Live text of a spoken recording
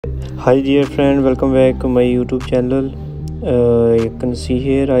Hi dear friend, welcome back to my YouTube channel. You can see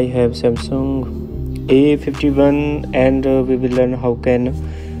here I have Samsung A51 and we will learn how can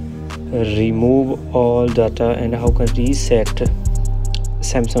remove all data and how can reset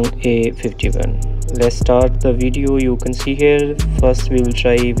Samsung A51. Let's start the video. You can see here first we will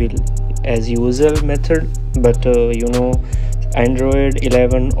try as usual method, but Android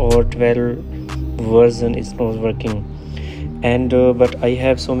 11 or 12 version is not working, and but I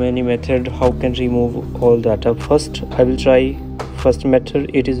have so many methods how can remove all data. First I will try first method.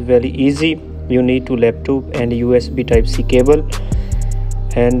 It is very easy. You need to laptop and USB Type C cable,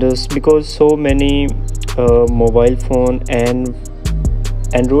 and because so many mobile phone and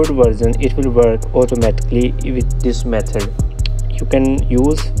Android version, it will work automatically with this method. You can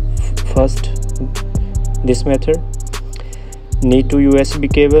use first this method. Need to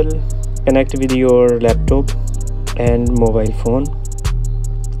USB cable, connect with your laptop and mobile phone,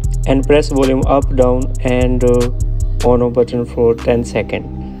 and press volume up, down and on off button for 10 seconds.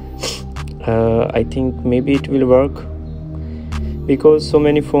 I think maybe it will work because so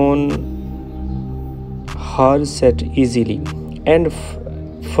many phone hard set easily. And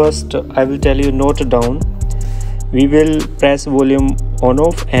first I will tell you, note down, we will press volume on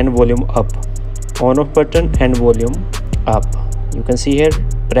off and volume up, on off button and volume up. You can see here,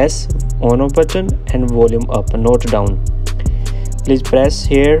 press on off button and volume up. Note down, please press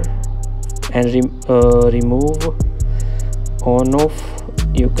here and remove on off.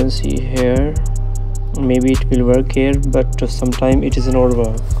 You can see here, maybe it will work here, but sometimes it is not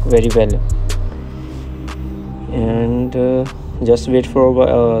work very well. And just wait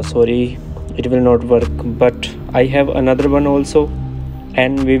for sorry, it will not work, but I have another one also,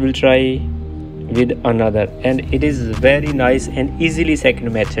 and we will try with another, and it is very nice and easily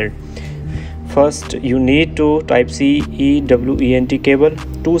second method. First you need to Type C EWENT cable,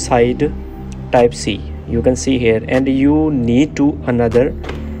 two side Type C, you can see here, and you need to another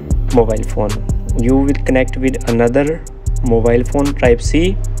mobile phone. You will connect with another mobile phone Type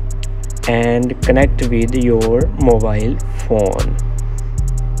C and connect with your mobile phone.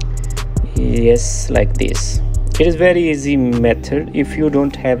 Yes, like this. It is very easy method. If you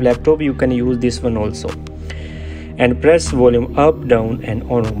don't have laptop, you can use this one also, and press volume up, down and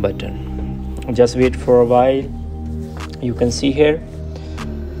on button. Just wait for a while. You can see here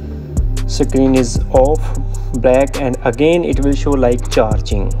screen is off, black, and again it will show like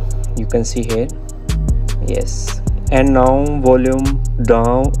charging. You can see here, yes. And now volume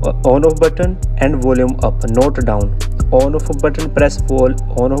down, on off button and volume up. Note down, on off button, press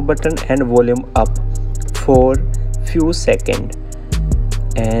on off button and volume up for few seconds,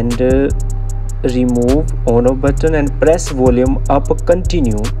 and remove on off button and press volume up,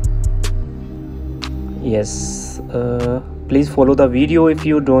 continue. Yes, please follow the video if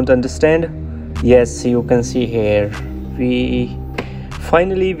you don't understand. Yes, you can see here we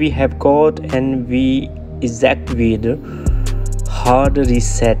finally have got, and we exact with hard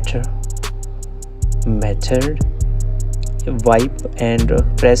reset method. Wipe and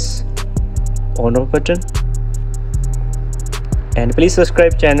press on off button, and please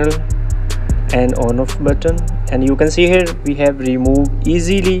subscribe channel and on off button, and you can see here we have removed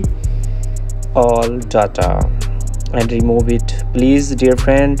easily all data and remove it. Please dear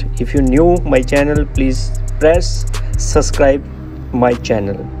friend, if you new my channel, please press subscribe my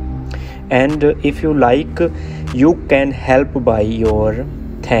channel, and if you like, you can help by your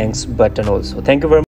thanks button also. Thank you very much.